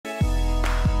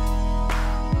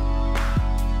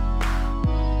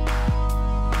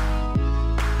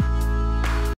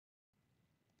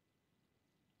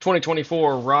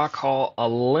2024 Rock Hall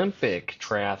Olympic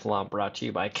Triathlon brought to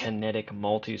you by Kinetic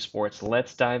Multisports.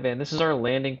 Let's dive in. This is our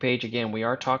landing page again. We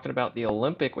are talking about the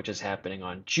Olympic, which is happening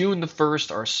on June the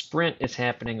 1st. Our sprint is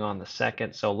happening on the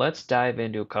 2nd. So let's dive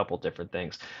into a couple different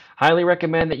things. Highly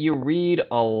recommend that you read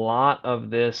a lot of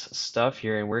this stuff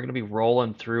here, and we're going to be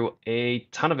rolling through a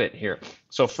ton of it here.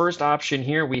 So first option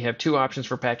here, we have two options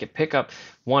for packet pickup.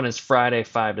 One is Friday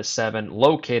 5 to 7,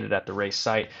 located at the race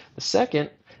site. The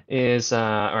second is,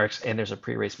 and there's a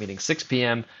pre-race meeting, 6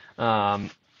 p.m.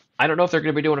 I don't know if they're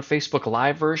going to be doing a Facebook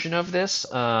Live version of this,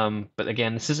 but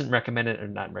again, this isn't recommended or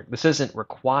not. This isn't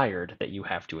required that you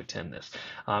have to attend this.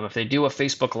 If they do a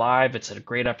Facebook Live, it's a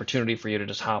great opportunity for you to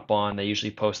just hop on. They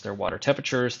usually post their water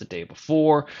temperatures the day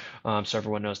before, so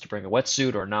everyone knows to bring a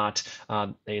wetsuit or not.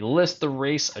 They list the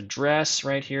race address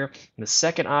right here. And the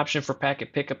second option for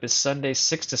packet pickup is Sunday,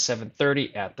 6 to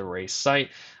 7:30 at the race site.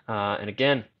 And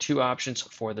again, two options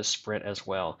for the sprint as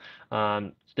well.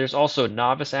 There's also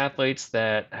novice athletes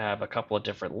that have a couple of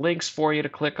different links for you to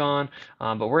click on,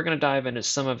 but we're going to dive into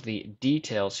some of the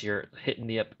details here, hitting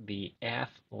the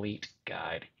athlete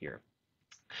guide here.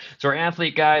 So our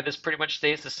athlete guide, this pretty much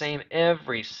stays the same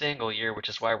every single year, which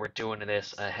is why we're doing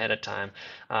this ahead of time.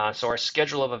 So our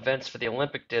schedule of events for the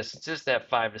Olympic distance is that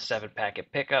 5 to 7 packet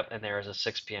pickup, and there is a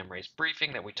 6 p.m. race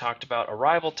briefing that we talked about.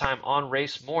 Arrival time on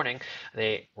race morning,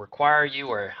 they require you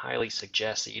or highly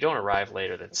suggest that you don't arrive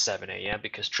later than 7 a.m.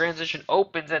 because transition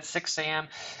opens at 6 a.m.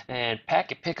 and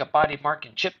packet pickup, body mark,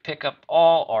 and chip pickup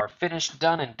all are finished,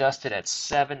 done, and dusted at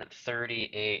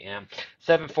 7:30 a.m.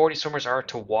 7:40 swimmers are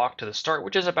to walk to the start,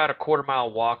 which is about a quarter-mile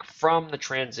walk from the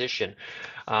transition.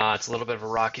 It's a little bit of a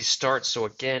rocky start, so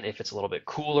again, if it's a little bit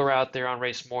cooler out there on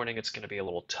race morning, it's going to be a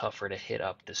little tougher to hit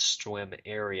up the swim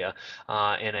area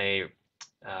in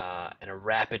a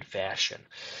rapid fashion.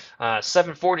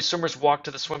 7:40 swimmers walk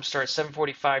to the swim start.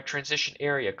 7:45 transition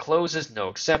area closes, no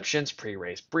exceptions.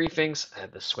 Pre-race briefings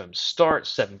at the swim start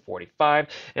 7:45,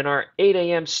 and our 8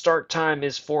 a.m. start time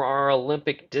is for our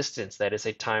Olympic distance. That is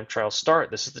a time trial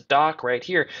start. This is the dock right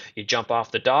here. You jump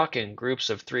off the dock in groups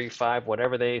of 3, 5,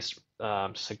 whatever they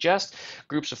suggest.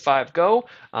 Groups of 5 go,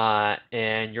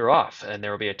 and you're off. And there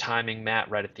will be a timing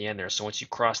mat right at the end there. So once you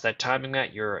cross that timing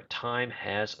mat, your time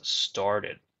has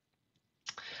started.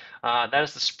 That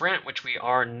is the sprint, which we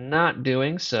are not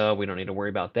doing, so we don't need to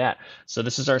worry about that. So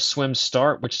this is our swim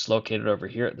start, which is located over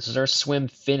here. This is our swim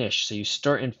finish. So you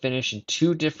start and finish in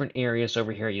two different areas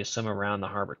over here. You swim around the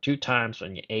harbor 2 times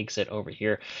when you exit over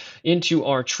here into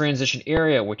our transition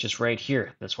area, which is right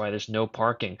here. That's why there's no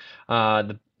parking.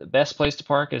 The best place to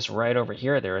park is right over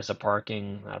here. There is not a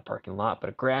parking lot, but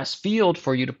a grass field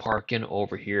for you to park in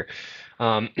over here.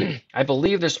 I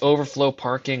believe there's overflow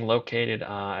parking located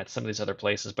at some of these other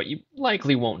places, but you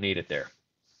likely won't need it there.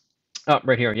 Oh,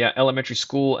 right here, yeah, elementary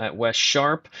school at West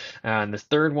Sharp. And the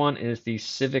third one is the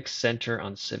Civic Center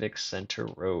on Civic Center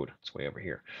Road. It's way over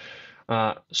here.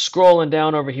 Scrolling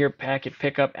down over here, packet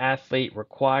pickup athlete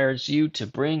requires you to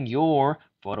bring your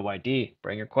photo ID,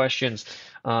 bring your questions.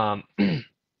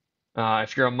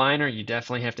 If you're a minor, you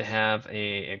definitely have to have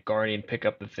a guardian pick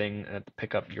up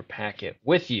pick up your packet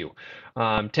with you.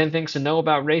 10 things to know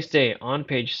about race day on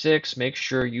page 6. Make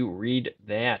sure you read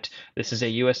that. This is a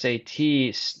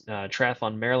USAT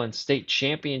Triathlon Maryland State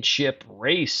Championship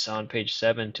race on page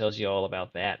 7. Tells you all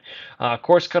about that.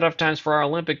 Course cutoff times for our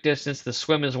Olympic distance. The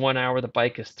swim is 1 hour, the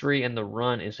bike is 3, and the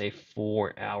run is a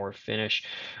 4-hour finish.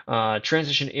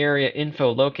 Transition area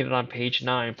info located on page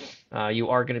 9. You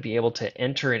are going to be able to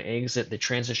enter and exit the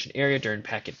transition area during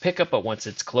packet pickup, but once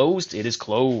it's closed, it is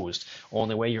closed.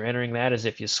 Only way you're entering that is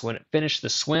if you finish the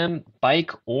swim,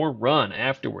 bike, or run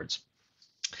afterwards.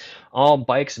 All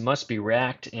bikes must be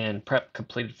racked and prep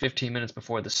completed 15 minutes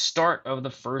before the start of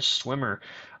the first swimmer,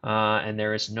 and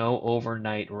there is no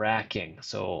overnight racking.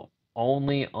 So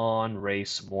only on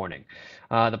race morning.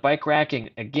 The bike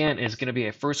racking, again, is going to be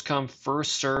a first come,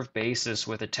 first serve basis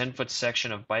with a 10-foot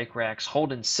section of bike racks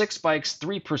holding 6 bikes,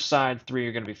 3 per side. 3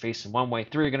 are going to be facing one way,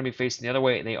 3 are going to be facing the other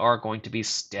way, and they are going to be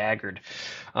staggered.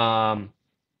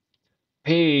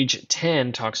 Page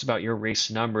 10 talks about your race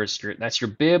numbers. That's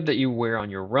your bib that you wear on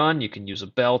your run. You can use a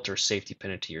belt or safety pin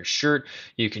it to your shirt.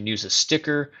 You can use a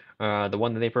sticker, the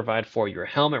one that they provide for your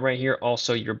helmet right here.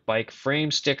 Also, your bike frame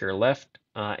sticker, left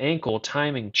ankle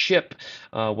timing chip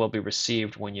will be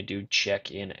received when you do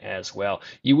check in as well.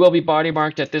 You will be body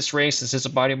marked at this race. This is a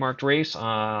body marked race.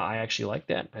 I actually like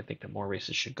that. I think that more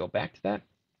races should go back to that.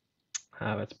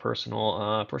 That's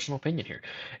personal opinion here.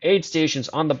 Aid stations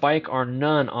on the bike are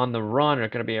none. On the run are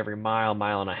going to be every mile,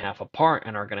 mile and a half apart,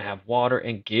 and are going to have water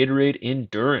and Gatorade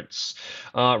endurance.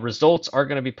 Results are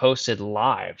going to be posted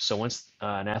live. So once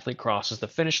an athlete crosses the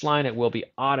finish line, it will be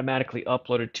automatically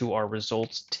uploaded to our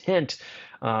results tent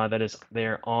that is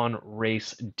there on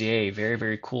race day. Very,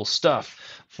 very cool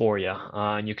stuff for you.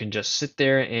 And you can just sit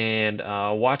there and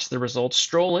watch the results,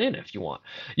 stroll in if you want.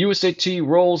 USAT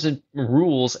rules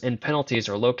and penalties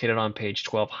are located on page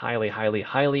 12. Highly, highly,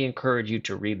 highly encourage you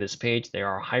to read this page. There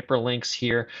are hyperlinks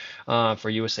here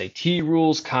for USAT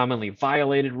rules, commonly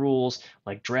violated rules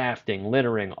like drafting,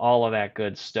 littering, all of that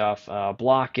good stuff,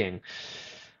 blocking.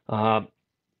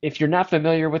 If you're not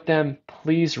familiar with them,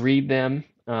 please read them.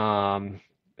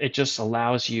 It just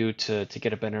allows you to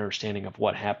get a better understanding of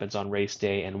what happens on race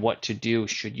day and what to do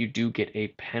should you do get a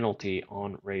penalty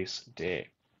on race day.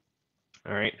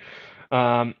 All right.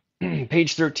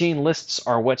 Page 13 lists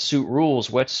our wetsuit rules.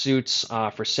 Wetsuits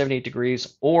for 78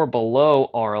 degrees or below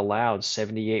are allowed,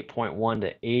 78.1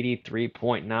 to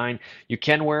 83.9. You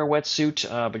can wear a wetsuit,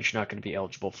 but you're not going to be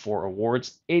eligible for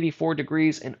awards. 84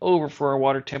 degrees and over for our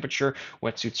water temperature,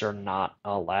 wetsuits are not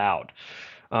allowed.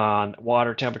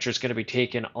 Water temperature is going to be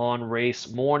taken on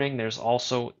race morning. There's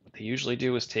also, what they usually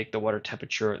do is take the water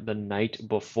temperature the night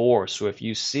before. So if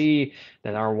you see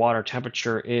that our water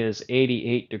temperature is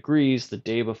 88 degrees the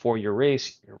day before your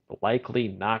race, you're likely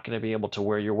not going to be able to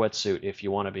wear your wetsuit if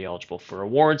you want to be eligible for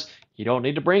awards. You don't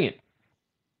need to bring it.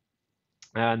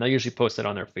 And they'll usually post it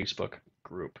on their Facebook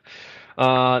group.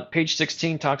 Page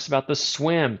 16 talks about the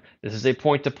swim. This is a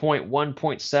point-to-point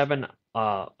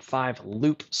 1.75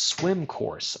 loop swim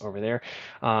course over there.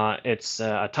 It's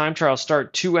a time trial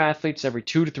start, 2 athletes every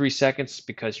 2 to 3 seconds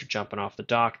because you're jumping off the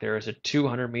dock. There is a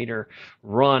 200-meter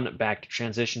run back to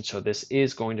transition, so this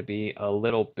is going to be a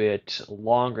little bit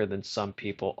longer than some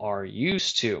people are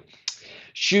used to.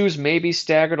 Shoes may be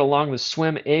staggered along the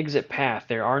swim exit path.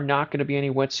 There are not going to be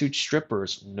any wetsuit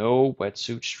strippers. No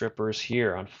wetsuit strippers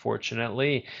here,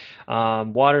 unfortunately.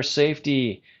 Water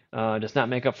safety does not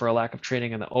make up for a lack of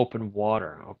training in the open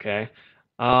water, okay?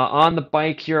 On the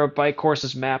bike here, our bike course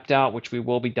is mapped out, which we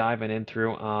will be diving in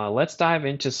through. Let's dive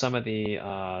into some of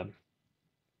the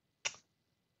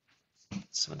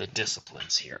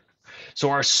disciplines here. So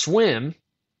our swim,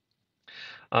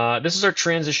 this is our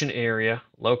transition area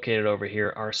located over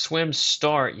here. Our swim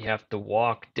start, you have to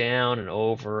walk down and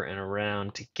over and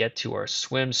around to get to our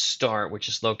swim start, which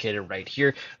is located right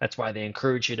here. That's why they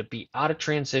encourage you to be out of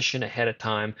transition ahead of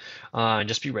time and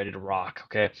just be ready to rock,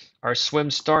 okay? Our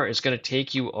swim start is going to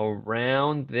take you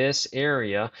around this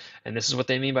area, and this is what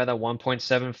they mean by the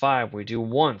 1.75. We do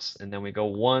once, and then we go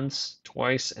once,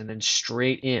 twice, and then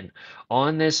straight in.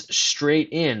 On this straight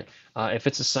in, if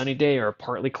it's a sunny day or a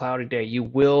partly cloudy day, you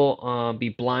will be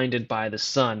blinded by the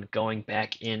sun going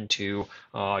back into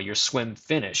your swim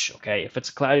finish, okay? If it's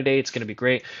a cloudy day, it's going to be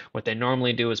great. What they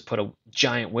normally do is put a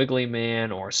giant wiggly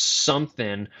man or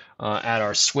something at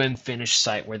our swim finish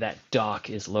site where that dock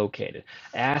is located.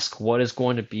 Ask what is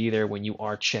going to be there when you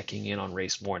are checking in on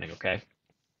race morning, okay?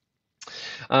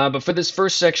 But for this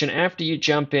first section, after you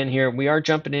jump in here, we are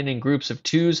jumping in groups of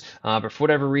 2s, but for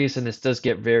whatever reason, this does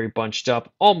get very bunched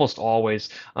up, almost always,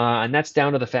 and that's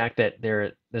down to the fact that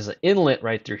there's an inlet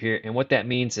right through here, and what that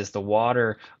means is the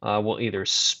water will either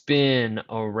spin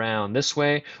around this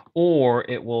way, or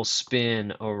it will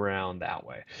spin around that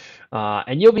way.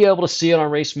 And you'll be able to see it on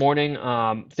race morning.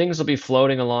 Things will be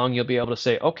floating along. You'll be able to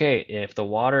say, okay, if the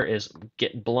water is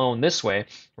getting blown this way,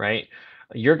 right,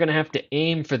 you're going to have to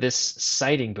aim for this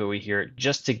sighting buoy here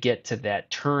just to get to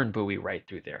that turn buoy right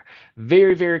through there.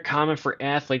 Very, very common for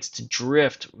athletes to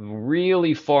drift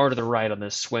really far to the right on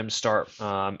this swim start.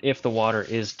 If the water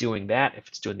is doing that, if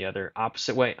it's doing the other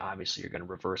opposite way, obviously you're going to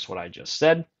reverse what I just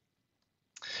said.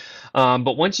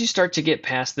 But once you start to get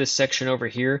past this section over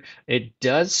here, it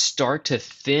does start to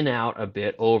thin out a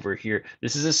bit over here.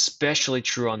 This is especially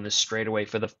true on this straightaway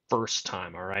for the first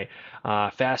time, all right?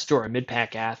 Fast or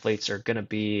mid-pack athletes are going to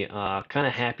be kind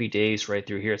of happy days right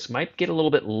through here. It might get a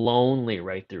little bit lonely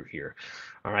right through here.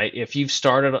 All right, if you've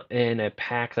started in a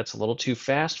pack that's a little too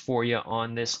fast for you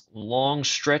on this long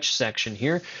stretch section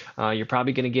here, you're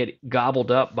probably going to get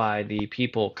gobbled up by the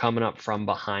people coming up from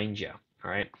behind you,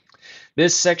 all right?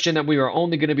 This section that we are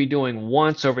only going to be doing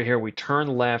once over here, we turn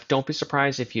left. Don't be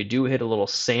surprised if you do hit a little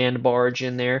sand barge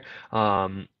in there.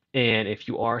 And if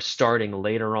you are starting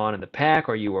later on in the pack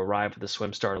or you arrive at the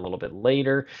swim start a little bit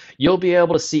later, you'll be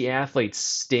able to see athletes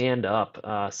stand up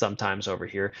sometimes over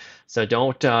here. So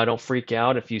don't freak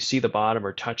out if you see the bottom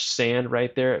or touch sand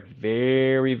right there.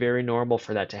 Very, very normal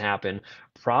for that to happen.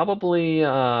 Probably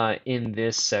in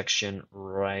this section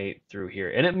right through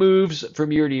here. And it moves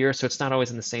from year to year, so it's not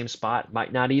always in the same spot.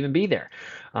 Might not even be there.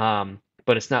 But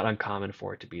it's not uncommon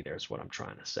for it to be there is what I'm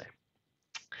trying to say.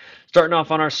 Starting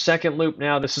off on our second loop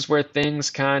now, this is where things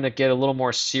kind of get a little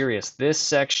more serious. This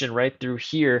section right through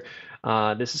here,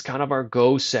 this is kind of our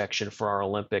go section for our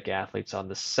Olympic athletes on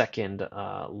the second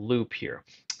loop here.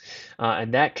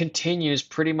 And that continues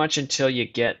pretty much until you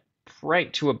get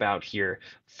right to about here.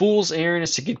 Fool's errand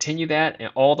is to continue that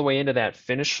and all the way into that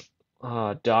finish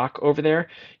dock over there.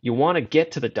 You want to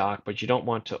get to the dock, but you don't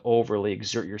want to overly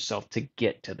exert yourself to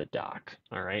get to the dock.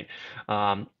 All right.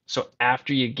 So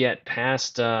after you get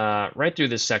past right through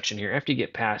this section here, after you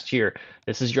get past here,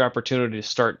 this is your opportunity to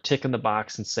start ticking the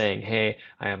box and saying, hey,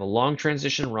 I have a long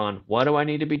transition run. What do I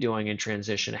need to be doing in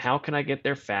transition? How can I get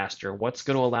there faster? What's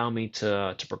going to allow me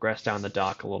to progress down the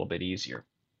dock a little bit easier?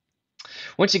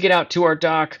 Once you get out to our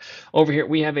dock over here,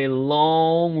 we have a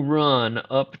long run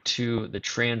up to the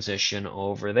transition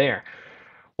over there.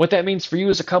 What that means for you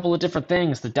is a couple of different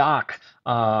things. The dock,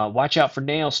 watch out for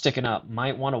nails sticking up.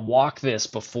 Might want to walk this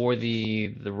before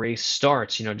the race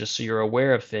starts, just so you're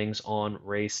aware of things on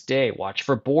race day. Watch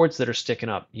for boards that are sticking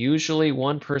up. Usually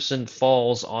one person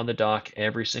falls on the dock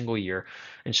every single year.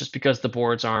 And it's just because the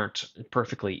boards aren't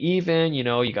perfectly even, you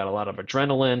got a lot of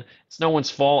adrenaline. It's no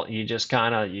one's fault. You just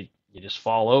you just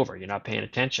fall over. You're not paying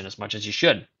attention as much as you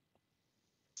should.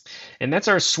 And that's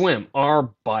our swim, our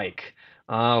bike.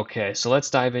 Okay, so let's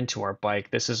dive into our bike.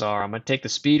 I'm going to take the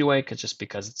speedway just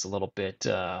because it's a little bit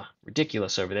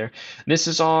ridiculous over there. This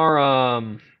is our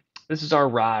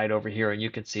ride over here, and you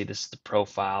can see this is the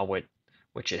profile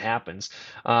which it happens.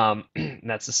 And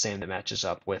that's the same that matches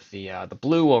up with the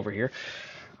blue over here.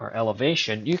 Our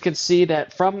elevation, you can see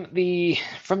that from the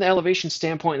elevation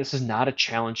standpoint, this is not a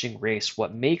challenging race.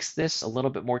 What makes this a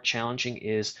little bit more challenging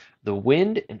is the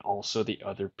wind and also the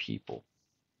other people.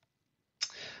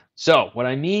 So what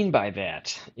I mean by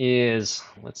that is,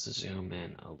 let's zoom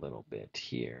in a little bit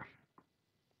here.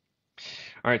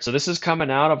 All right, so this is coming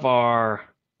out of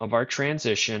our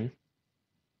transition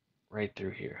right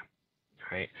through here.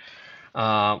 All right.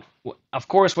 Of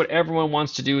course, what everyone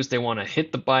wants to do is they want to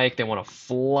hit the bike, they want to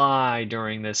fly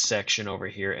during this section over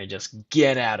here and just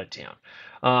get out of town.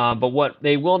 But what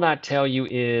they will not tell you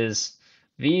is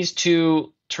these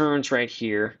two turns right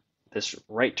here, this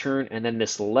right turn and then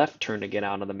this left turn to get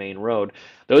out on the main road,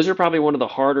 those are probably one of the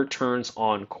harder turns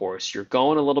on course. You're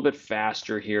going a little bit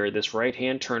faster here. This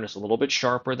right-hand turn is a little bit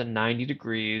sharper than 90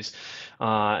 degrees,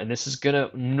 and this is going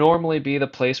to normally be the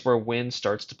place where wind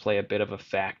starts to play a bit of a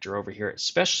factor over here,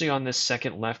 especially on this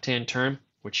second left-hand turn,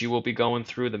 which you will be going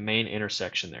through the main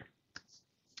intersection there.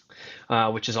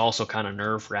 Which is also kind of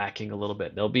nerve-wracking a little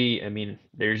bit.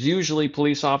 There's usually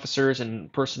police officers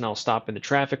and personnel stopping the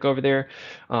traffic over there.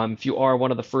 If you are one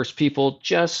of the first people,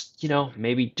 just,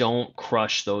 maybe don't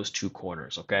crush those two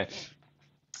corners, okay?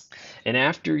 And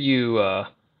after you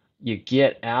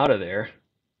get out of there,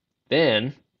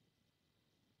 then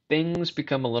things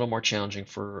become a little more challenging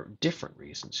for different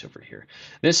reasons over here.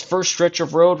 This first stretch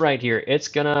of road right here, it's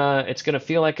gonna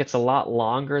feel like it's a lot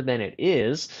longer than it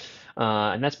is.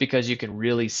 And that's because you can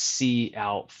really see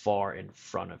out far in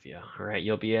front of you. All right,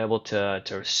 you'll be able to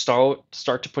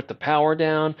start to put the power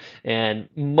down, and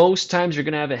most times you're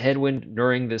going to have a headwind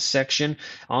during this section.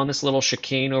 On this little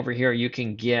chicane over here, you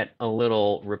can get a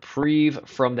little reprieve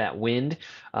from that wind,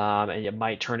 and it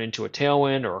might turn into a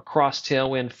tailwind or a cross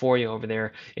tailwind for you over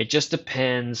there. It just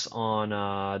depends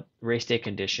on race day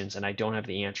conditions, and I don't have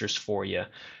the answers for you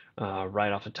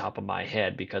right off the top of my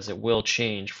head because it will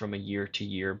change from a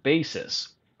year-to-year basis.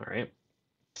 All right.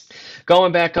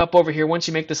 Going back up over here, once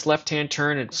you make this left-hand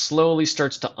turn, it slowly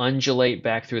starts to undulate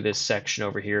back through this section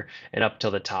over here and up till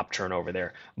the top turn over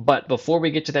there. But before we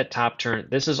get to that top turn,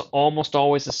 this is almost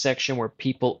always a section where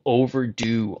people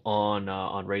overdo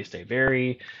on race day.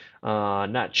 Very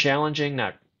not challenging,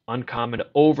 not uncommon to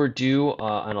overdo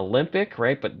an Olympic,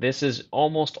 right? But this is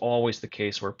almost always the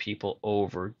case where people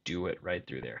overdo it right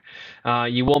through there.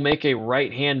 You will make a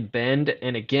right-hand bend,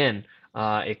 and again,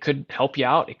 it could help you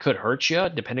out. It could hurt you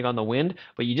depending on the wind,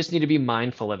 but you just need to be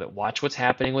mindful of it. Watch what's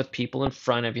happening with people in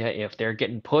front of you. If they're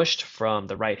getting pushed from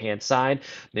the right-hand side,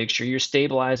 make sure you're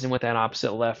stabilizing with that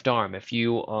opposite left arm. If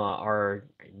you are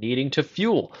needing to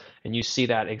fuel and you see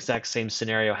that exact same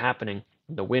scenario happening,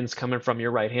 the wind's coming from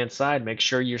your right-hand side, make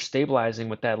sure you're stabilizing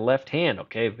with that left hand,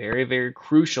 okay? Very, very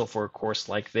crucial for a course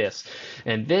like this.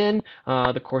 And then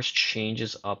the course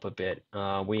changes up a bit.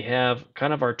 We have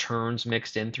kind of our turns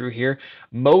mixed in through here.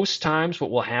 Most times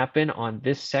what will happen on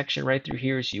this section right through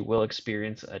here is you will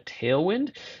experience a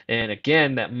tailwind. And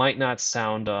again, that might not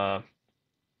sound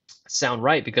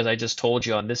right because I just told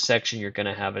you on this section you're going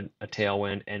to have a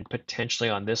tailwind and potentially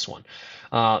on this one.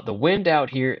 The wind out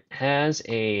here has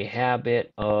a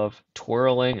habit of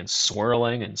twirling and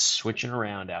swirling and switching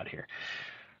around out here.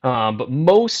 But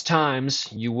most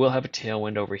times you will have a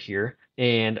tailwind over here.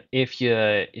 And if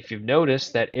you've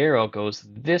noticed, that arrow goes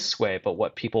this way, but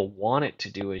what people want it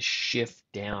to do is shift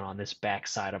down on this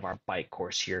backside of our bike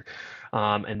course here.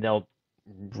 And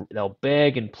they'll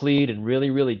beg and plead and really,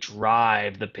 really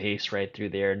drive the pace right through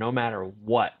there, no matter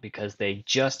what, because they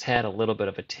just had a little bit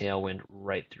of a tailwind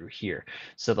right through here.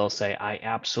 So they'll say, I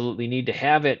absolutely need to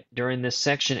have it during this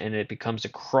section, and it becomes a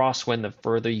crosswind the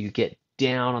further you get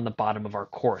down on the bottom of our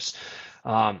course.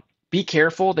 Be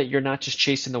careful that you're not just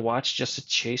chasing the watts just to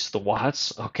chase the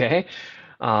watts, okay?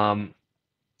 Um,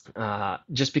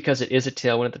 just because it is a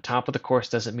tailwind at the top of the course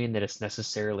doesn't mean that it's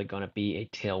necessarily going to be a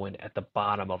tailwind at the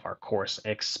bottom of our course.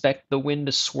 Expect the wind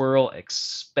to swirl,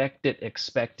 expect it,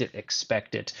 expect it,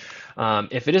 expect it.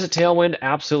 If it is a tailwind,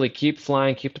 absolutely keep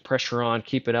flying, keep the pressure on,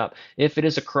 keep it up. If it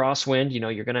is a crosswind,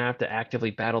 you're going to have to actively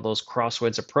battle those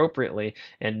crosswinds appropriately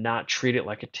and not treat it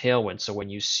like a tailwind. So when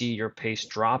you see your pace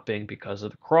dropping because of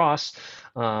the cross,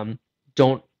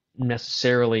 don't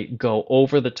necessarily go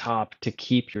over the top to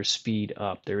keep your speed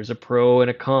up. There's a pro and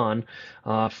a con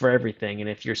for everything. And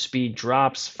if your speed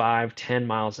drops 5, 10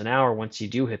 miles an hour once you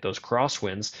do hit those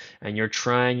crosswinds, and you're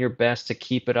trying your best to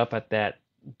keep it up at that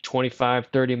 25,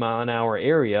 30 mile an hour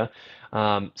area,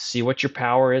 see what your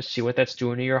power is, see what that's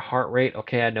doing to your heart rate.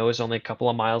 Okay, I know there's only a couple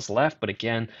of miles left, but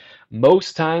again,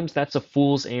 most times that's a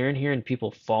fool's errand here, and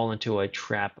people fall into a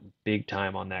trap big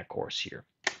time on that course here.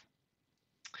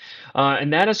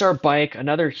 And that is our bike.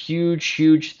 Another huge,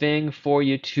 huge thing for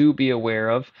you to be aware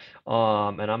of,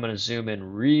 and I'm going to zoom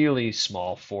in really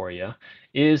small for you,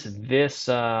 is this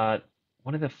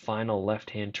one of the final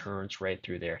left-hand turns right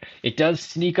through there. It does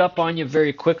sneak up on you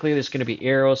very quickly. There's going to be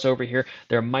arrows over here.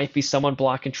 There might be someone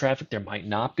blocking traffic. There might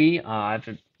not be.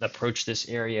 I've approached this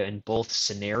area in both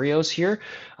scenarios here,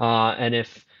 and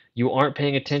if you aren't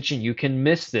paying attention, you can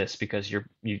miss this because you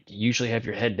usually have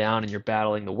your head down and you're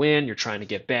battling the wind. You're trying to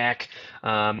get back,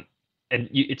 and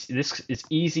it's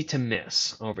easy to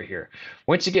miss over here.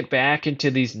 Once you get back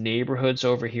into these neighborhoods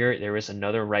over here, there is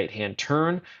another right-hand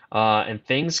turn, and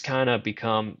things kind of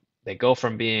they go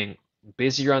from being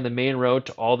busier on the main road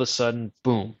to all of a sudden,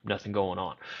 boom, nothing going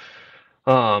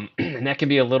on. And that can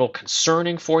be a little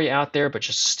concerning for you out there, but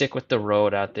just stick with the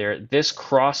road out there. This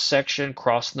cross section,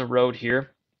 crossing the road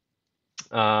here,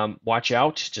 watch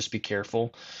out, just be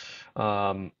careful.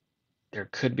 There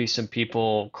could be some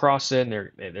people crossing.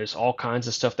 There's all kinds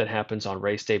of stuff that happens on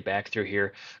race day back through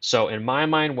here. So in my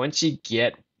mind, once you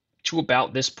get to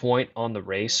about this point on the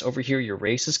race over here, your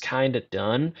race is kind of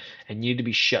done and you need to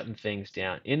be shutting things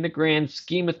down. In the grand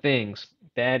scheme of things,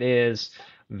 that is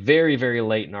very, very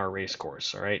late in our race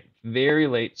course, all right? Very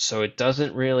late, so it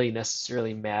doesn't really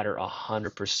necessarily matter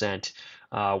 100%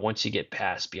 once you get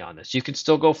past beyond this. You can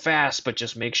still go fast, but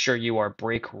just make sure you are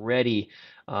brake ready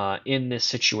in this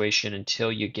situation until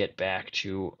you get back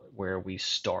to where we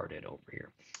started over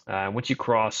here. Once you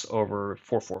cross over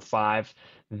 445,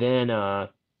 then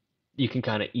you can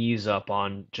kind of ease up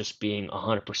on just being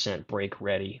 100% brake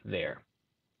ready there.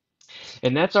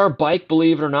 And that's our bike,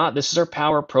 believe it or not. This is our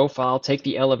power profile. Take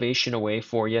the elevation away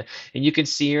for you. And you can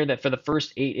see here that for the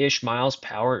first 8-ish miles,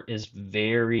 power is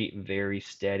very, very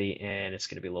steady. And it's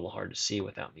going to be a little hard to see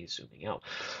without me zooming out.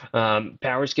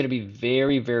 Power is going to be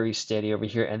very, very steady over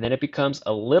here. And then it becomes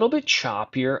a little bit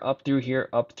choppier up through here,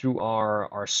 up through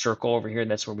our circle over here.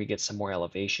 And that's where we get some more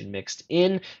elevation mixed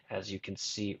in. As you can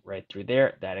see right through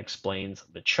there, that explains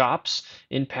the chops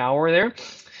in power there.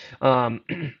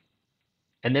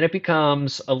 And then it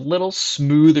becomes a little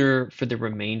smoother for the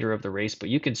remainder of the race. But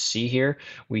you can see here,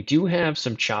 we do have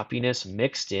some choppiness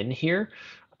mixed in here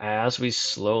as we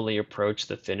slowly approach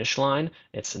the finish line.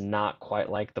 It's not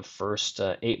quite like the first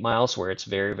 8 miles where it's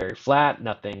very, very flat.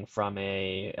 Nothing from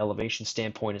a elevation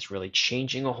standpoint is really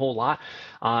changing a whole lot.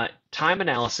 Time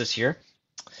analysis here.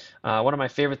 One of my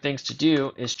favorite things to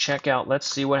do is check out, let's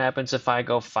see what happens if I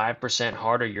go 5%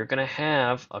 harder. You're going to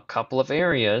have a couple of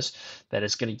areas that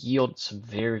is going to yield some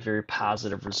very, very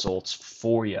positive results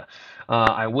for you.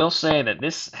 I will say that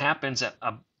this happens at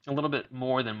a little bit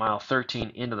more than mile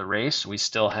 13 into the race. We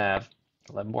still have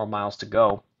 11 more miles to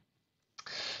go.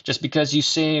 Just because you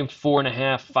save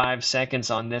 4.5, 5 seconds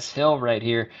on this hill right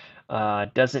here,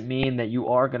 doesn't mean that you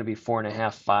are going to be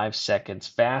 4.5, 5 seconds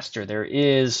faster. There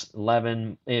is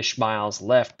 11-ish miles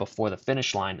left before the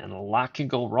finish line, and a lot can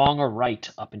go wrong or right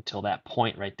up until that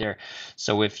point right there.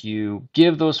 So if you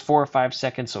give those 4 or 5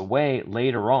 seconds away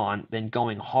later on, then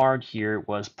going hard here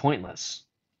was pointless.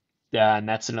 And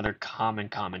that's another common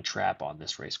trap on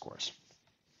this race course.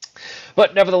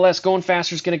 But nevertheless, going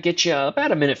faster is going to get you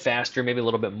about a minute faster, maybe a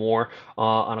little bit more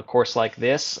on a course like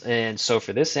this. And so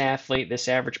for this athlete, this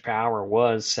average power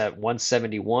was at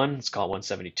 171. Let's call it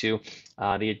 172.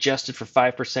 The adjusted for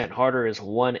 5% harder is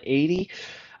 180.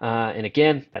 And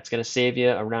again, that's going to save you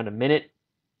around a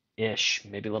minute-ish,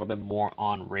 maybe a little bit more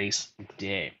on race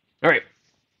day. All right.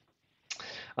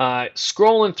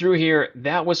 Scrolling through here,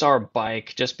 that was our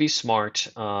bike. Just be smart.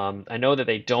 I know that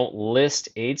they don't list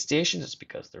aid stations. It's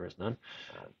because there is none.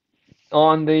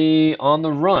 On the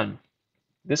run,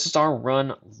 this is our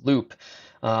run loop.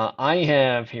 I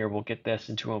have here, we'll get this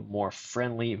into a more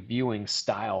friendly viewing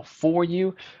style for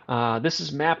you. This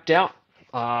is mapped out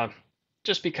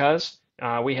just because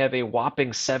we have a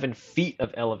whopping 7 feet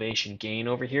of elevation gain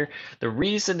over here. The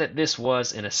reason that this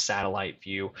was in a satellite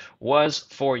view was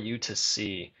for you to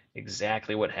see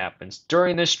exactly what happens.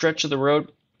 During this stretch of the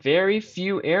road, very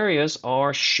few areas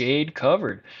are shade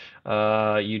covered.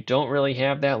 You don't really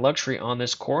have that luxury on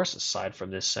this course aside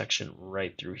from this section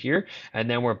right through here. And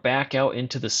then we're back out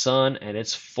into the sun, and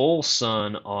it's full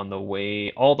sun on the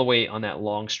way, all the way on that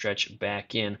long stretch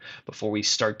back in before we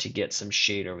start to get some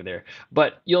shade over there.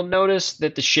 But you'll notice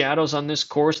that the shadows on this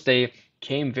course, they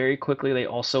came very quickly. They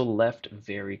also left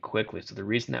very quickly. So the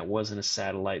reason that wasn't a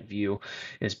satellite view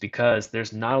is because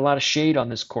there's not a lot of shade on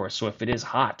this course. So if it is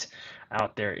hot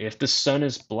out there, if the sun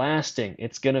is blasting,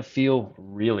 it's going to feel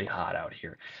really hot out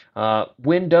here.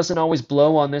 Wind doesn't always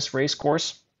blow on this race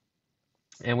course.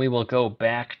 And we will go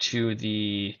back to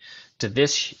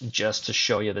this just to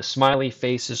show you. The smiley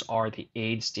faces are the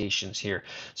aid stations here.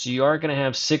 So you are going to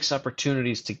have 6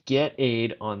 opportunities to get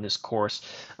aid on this course.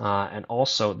 And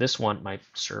also this one might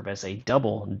serve as a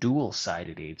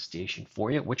dual-sided aid station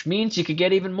for you, which means you could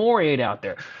get even more aid out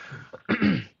there.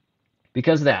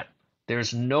 Because of that,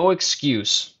 there's no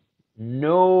excuse,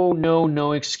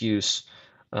 no excuse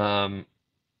to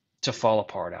fall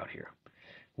apart out here.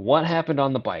 What happened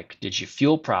on the bike? Did you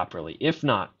fuel properly? If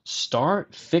not,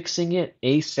 start fixing it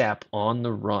ASAP on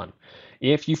the run.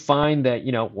 If you find that,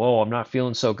 whoa, I'm not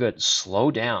feeling so good, slow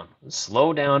down.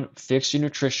 Slow down, fix your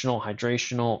nutritional,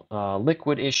 hydrational,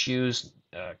 liquid issues,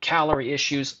 calorie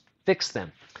issues, fix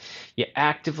them. You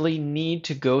actively need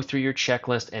to go through your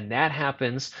checklist, and that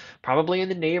happens probably in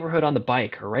the neighborhood on the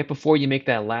bike or right before you make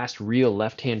that last real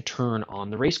left-hand turn on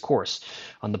the race course.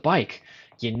 On the bike,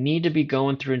 you need to be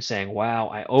going through and saying, wow,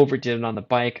 I overdid it on the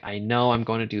bike. I know I'm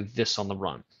going to do this on the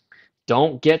run.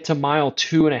 Don't get to mile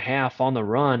 2.5 on the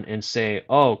run and say,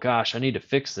 oh gosh, I need to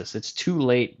fix this. It's too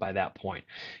late by that point.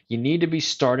 You need to be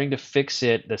starting to fix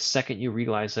it the second you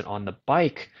realize it on the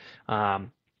bike,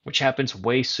 which happens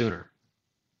way sooner.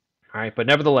 All right, but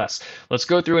nevertheless, let's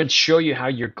go through and show you how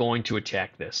you're going to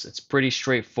attack this. It's pretty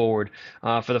straightforward.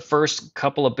 For the first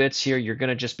couple of bits here, you're going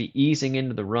to just be easing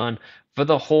into the run for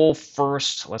the whole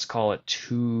first, let's call it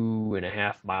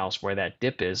 2.5 miles where that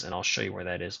dip is, and I'll show you where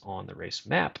that is on the race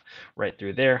map, right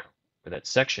through there, where that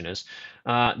section is.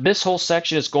 This whole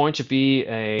section is going to be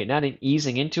not an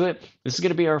easing into it. This is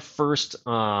going to be our first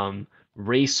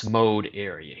race mode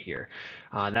area here.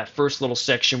 That first little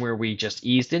section where we just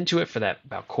eased into it for that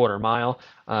about quarter mile,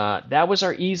 that was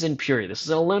our ease-in period. This is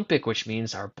an Olympic, which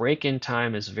means our break-in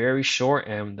time is very short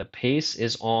and the pace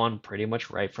is on pretty much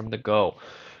right from the go.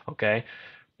 Okay,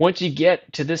 once you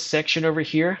get to this section over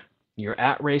here, you're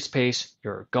at race pace,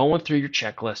 you're going through your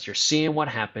checklist, you're seeing what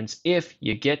happens. If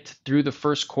you get through the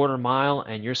first quarter mile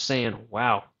and you're saying,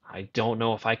 wow, I don't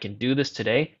know if I can do this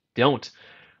today, don't.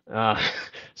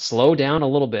 Slow down a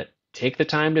little bit. Take the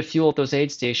time to fuel at those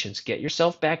aid stations. Get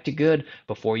yourself back to good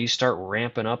before you start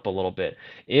ramping up a little bit.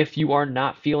 If you are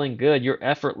not feeling good, your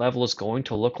effort level is going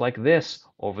to look like this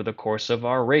over the course of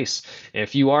our race.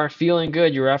 If you are feeling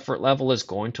good, your effort level is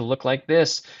going to look like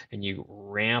this, and you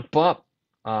ramp up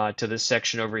to this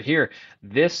section over here.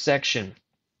 This section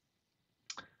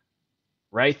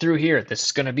right through here, this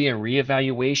is going to be a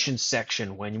reevaluation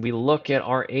section. When we look at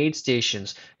our aid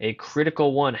stations, a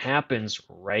critical one happens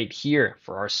right here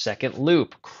for our second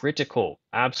loop. Critical,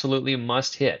 absolutely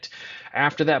must hit.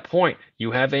 After that point,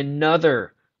 you have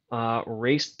another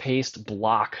race-paced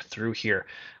block through here.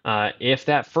 If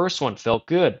that first one felt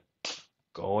good,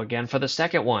 go again for the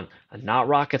second one. Not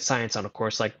rocket science on a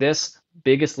course like this.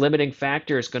 Biggest limiting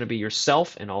factor is going to be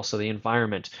yourself and also the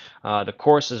environment. The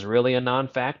course is really a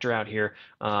non-factor out here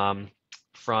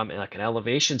from like an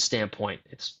elevation standpoint.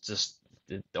 It's just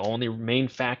the only main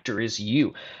factor is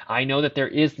you. I know that there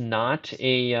is not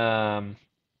a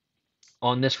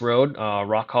on this road,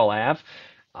 Rock Hall Ave,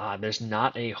 there's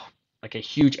not a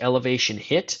huge elevation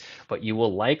hit, but you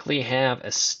will likely have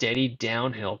a steady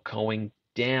downhill going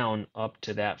down up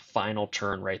to that final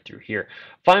turn right through here.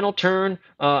 Final turn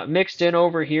mixed in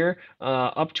over here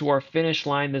up to our finish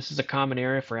line. This is a common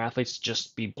area for athletes to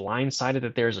just be blindsided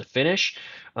that there's a finish.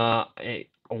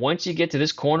 Once you get to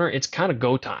this corner, it's kind of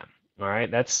go time. All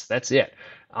right, that's it.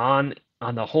 On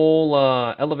the whole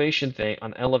elevation thing,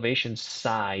 on the elevation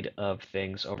side of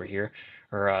things over here,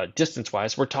 or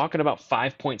distance-wise, we're talking about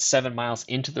 5.7 miles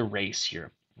into the race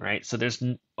here, right? So there's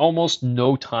almost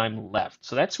no time left.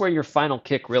 So that's where your final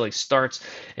kick really starts.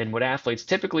 And what athletes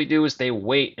typically do is they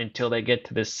wait until they get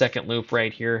to this second loop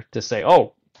right here to say,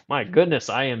 oh, my goodness,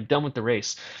 I am done with the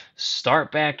race.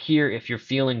 Start back here if you're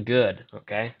feeling good,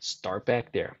 okay? Start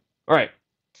back there. All right.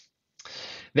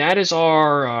 That is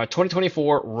our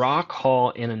 2024 Rock Hall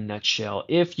in a nutshell.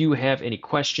 If you have any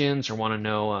questions or want to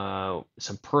know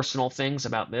some personal things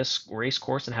about this race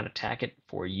course and how to tack it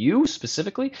for you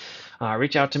specifically,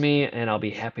 reach out to me and I'll be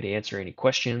happy to answer any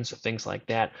questions or things like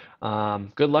that.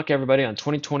 Good luck, everybody, on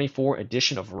 2024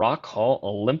 edition of Rock Hall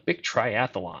Olympic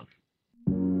Triathlon.